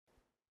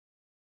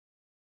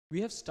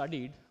we have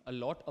studied a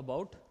lot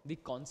about the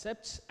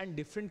concepts and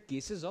different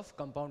cases of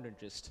compound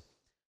interest.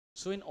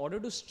 So in order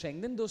to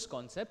strengthen those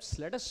concepts,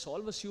 let us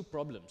solve a few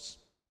problems.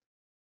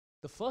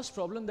 The first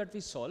problem that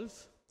we solve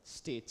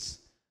states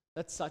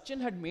that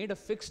Sachin had made a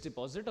fixed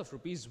deposit of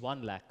rupees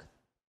 1 lakh.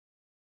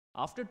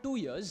 After 2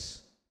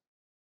 years,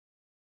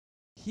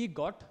 he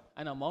got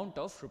an amount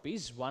of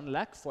rupees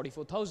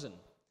 1,44,000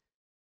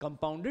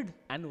 compounded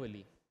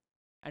annually.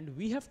 And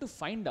we have to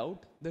find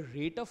out the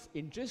rate of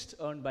interest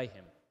earned by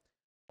him.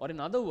 Or in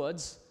other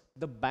words,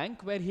 the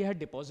bank where he had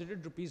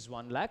deposited rupees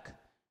 1 lakh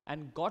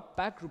and got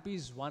back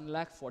rupees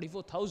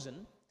 1,44,000,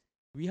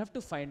 we have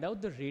to find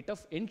out the rate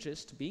of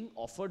interest being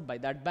offered by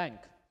that bank.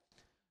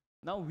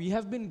 Now we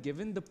have been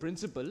given the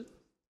principal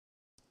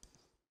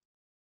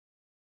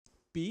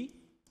P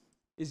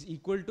is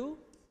equal to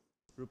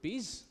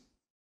rupees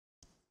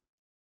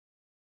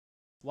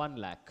 1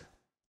 lakh.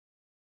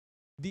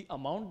 The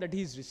amount that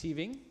he is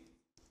receiving,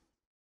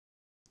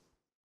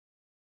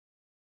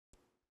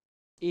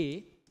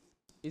 A,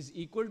 is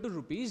equal to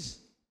rupees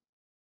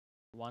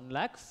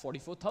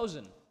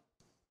 1,44,000.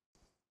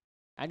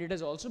 And it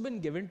has also been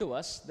given to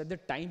us that the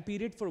time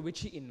period for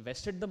which he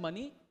invested the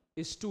money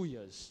is 2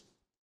 years.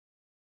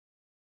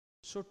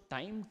 So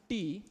time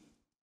T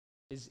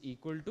is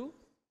equal to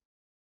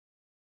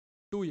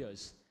 2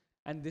 years.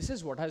 And this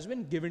is what has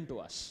been given to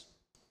us.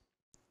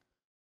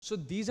 So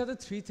these are the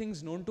three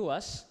things known to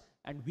us,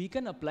 and we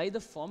can apply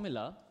the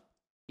formula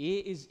A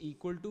is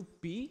equal to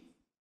P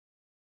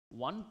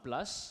 1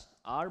 plus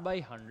R by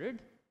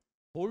 100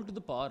 whole to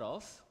the power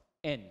of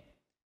N,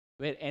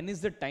 where N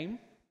is the time,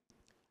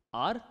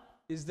 R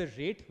is the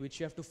rate which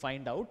you have to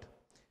find out,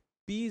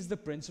 P is the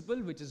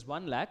principal which is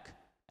 1 lakh,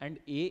 and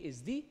A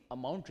is the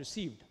amount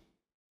received.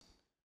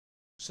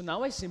 So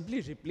now I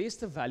simply replace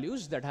the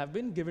values that have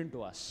been given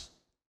to us.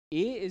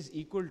 A is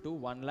equal to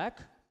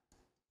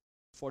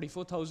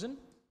 1,44,000,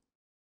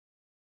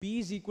 P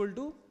is equal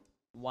to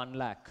 1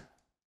 lakh,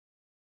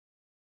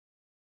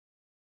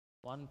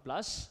 1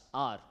 plus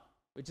R,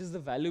 which is the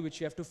value which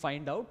you have to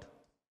find out.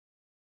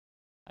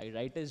 I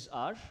write as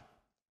R,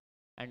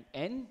 and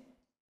N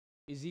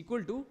is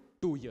equal to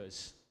 2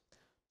 years.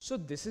 So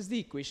this is the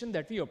equation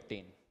that we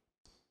obtain.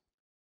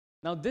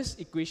 Now this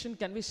equation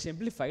can be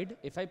simplified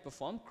if I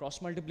perform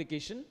cross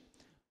multiplication,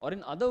 or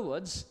in other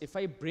words, if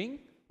I bring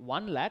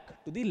 1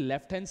 lakh to the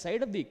left hand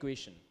side of the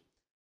equation.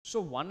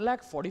 So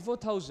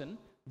 1,44,000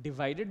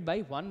 divided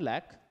by 1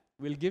 lakh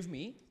will give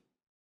me,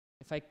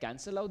 if I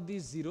cancel out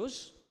these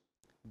zeros,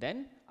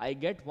 then I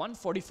get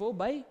 144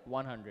 by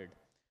 100.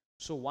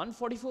 So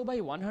 144 by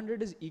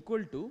 100 is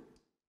equal to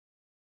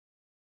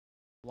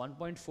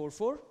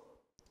 1.44,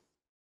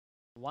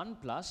 1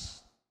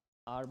 plus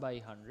R by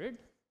 100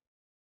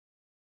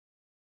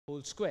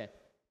 whole square.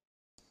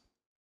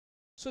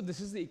 So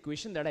this is the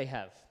equation that I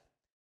have.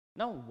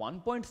 Now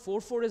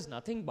 1.44 is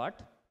nothing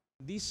but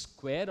the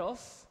square of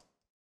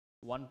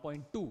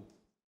 1.2.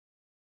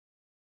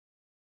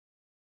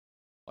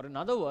 Or in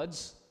other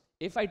words,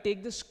 if I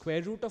take the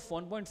square root of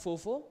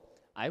 1.44,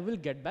 I will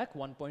get back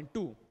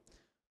 1.2.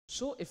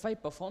 So if I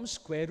perform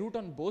square root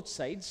on both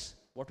sides,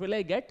 what will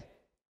I get?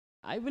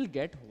 I will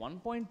get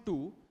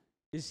 1.2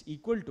 is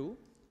equal to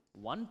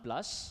 1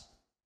 plus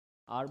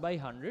R by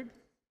 100.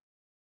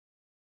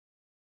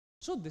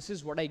 So this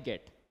is what I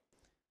get.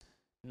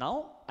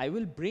 Now I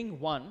will bring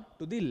 1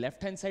 to the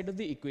left hand side of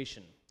the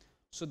equation.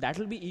 So that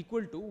will be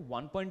equal to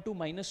 1.2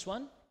 minus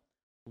 1.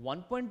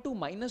 1.2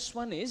 minus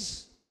 1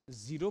 is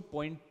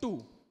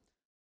 0.2.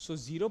 So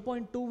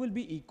 0.2 will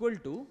be equal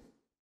to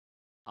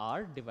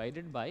R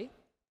divided by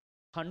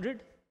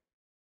 100.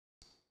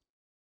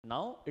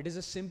 Now it is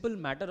a simple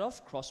matter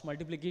of cross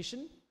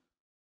multiplication.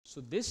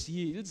 So this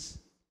yields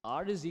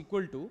R is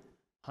equal to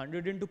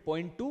 100 into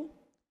 0.2.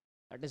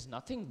 That is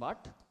nothing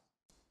but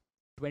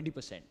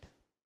 20%.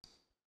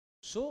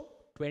 So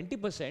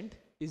 20%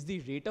 is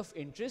the rate of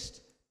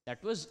interest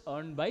that was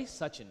earned by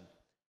Sachin.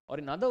 Or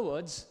in other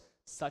words,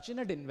 Sachin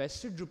had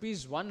invested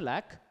rupees 1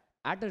 lakh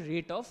at a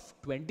rate of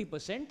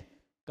 20%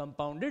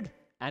 compounded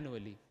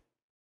annually.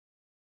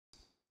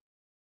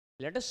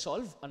 Let us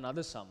solve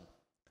another sum.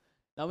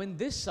 Now in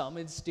this sum,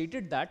 it's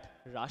stated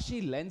that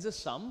Rashi lends a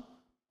sum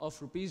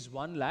of rupees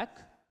 1 lakh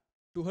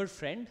to her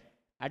friend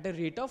at a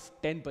rate of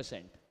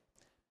 10%.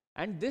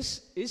 And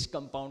this is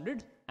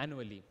compounded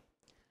annually.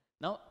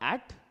 Now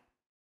at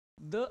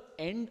the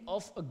end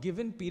of a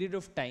given period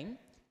of time,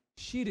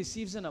 she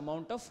receives an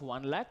amount of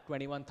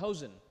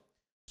 1,21,000.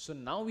 So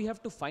now we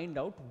have to find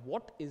out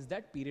what is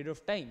that period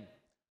of time.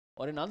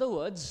 Or in other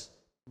words,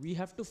 we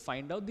have to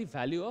find out the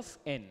value of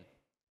N.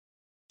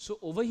 So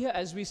over here,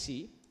 as we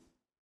see,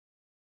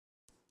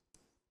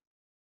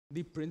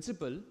 the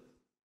principal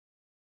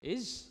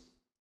is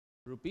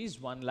rupees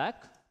 1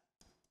 lakh.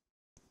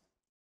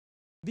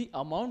 The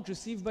amount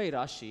received by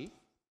Rashi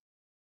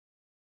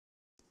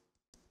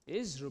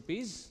is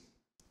rupees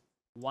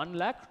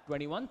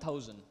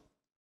 1,21,000.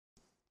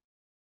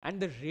 And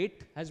the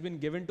rate has been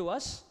given to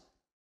us,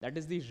 that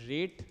is the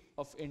rate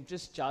of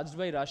interest charged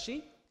by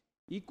Rashi,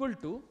 equal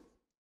to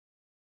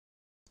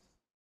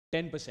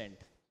 10%.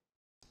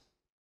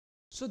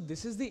 So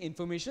this is the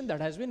information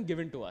that has been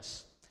given to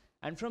us.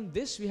 And from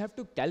this, we have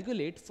to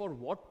calculate for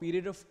what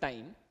period of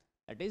time,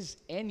 that is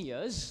n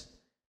years,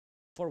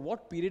 for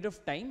what period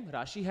of time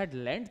Rashi had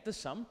lent the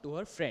sum to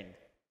her friend.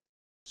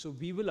 So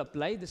we will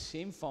apply the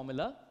same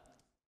formula.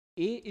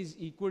 A is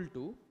equal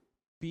to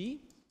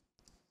P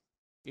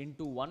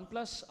into 1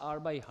 plus R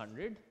by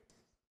 100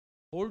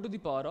 whole to the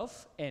power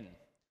of n.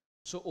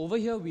 So over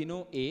here we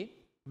know A,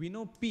 we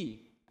know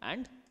P,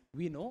 and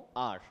we know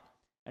R.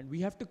 And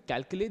we have to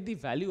calculate the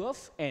value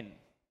of n.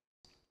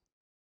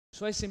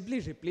 So I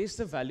simply replace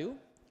the value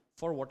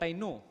for what I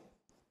know.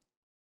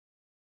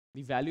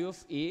 The value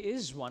of A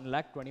is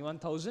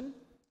 1,21,000.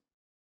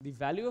 The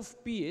value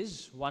of P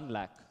is 1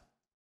 lakh.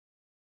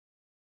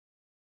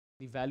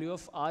 The value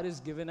of R is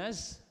given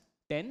as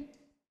 10.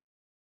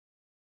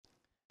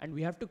 And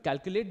we have to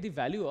calculate the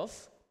value of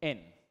n.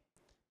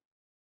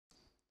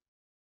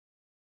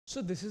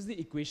 So this is the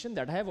equation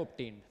that I have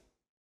obtained.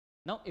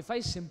 Now if I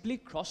simply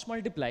cross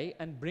multiply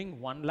and bring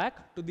 1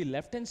 lakh to the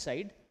left hand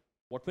side,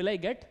 what will I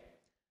get?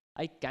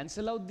 I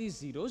cancel out these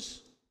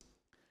zeros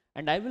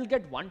and I will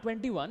get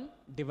 121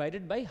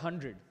 divided by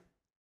 100.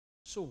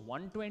 So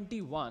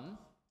 121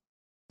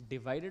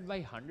 divided by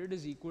 100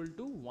 is equal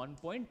to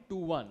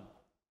 1.21.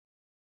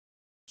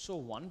 So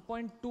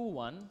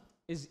 1.21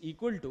 is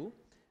equal to,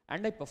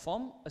 and I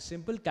perform a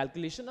simple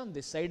calculation on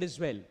this side as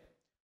well.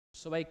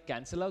 So I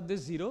cancel out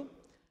this 0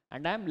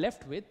 and I am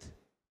left with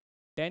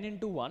 10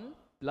 into 1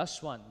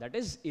 plus 1, that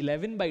is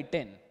 11 by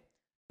 10.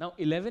 Now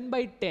 11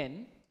 by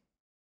 10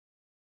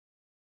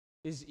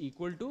 is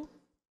equal to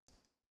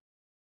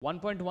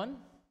 1.1.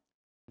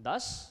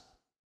 Thus,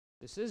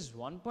 this is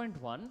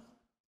 1.1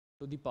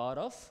 to the power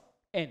of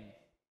n.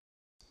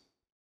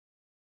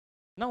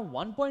 Now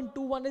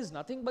 1.21 is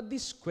nothing but the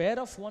square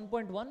of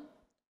 1.1,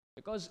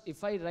 because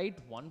if I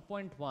write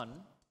 1.1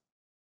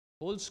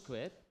 whole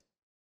square,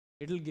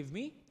 it will give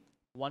me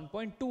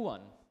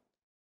 1.21.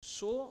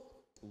 So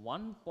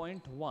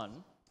 1.1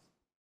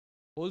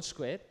 whole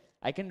square,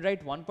 I can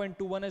write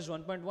 1.21 as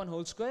 1.1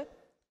 whole square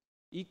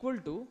equal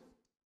to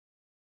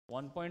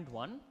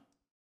 1.1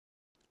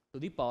 to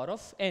the power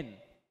of n.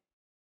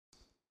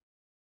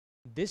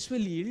 This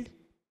will yield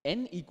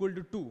n equal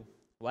to 2.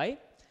 Why?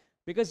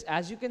 Because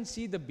as you can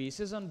see, the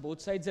bases on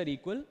both sides are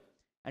equal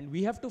and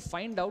we have to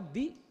find out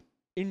the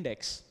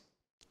index.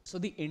 So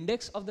the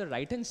index of the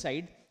right hand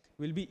side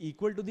will be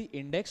equal to the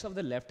index of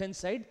the left hand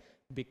side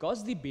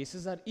because the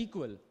bases are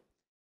equal.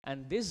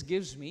 And this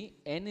gives me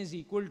n is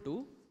equal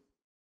to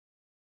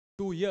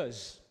 2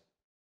 years.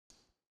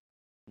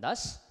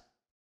 Thus,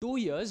 2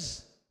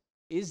 years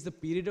is the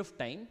period of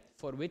time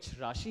for which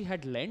Rashi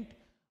had lent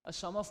a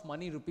sum of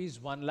money rupees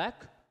 1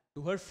 lakh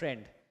to her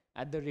friend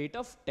at the rate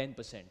of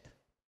 10%.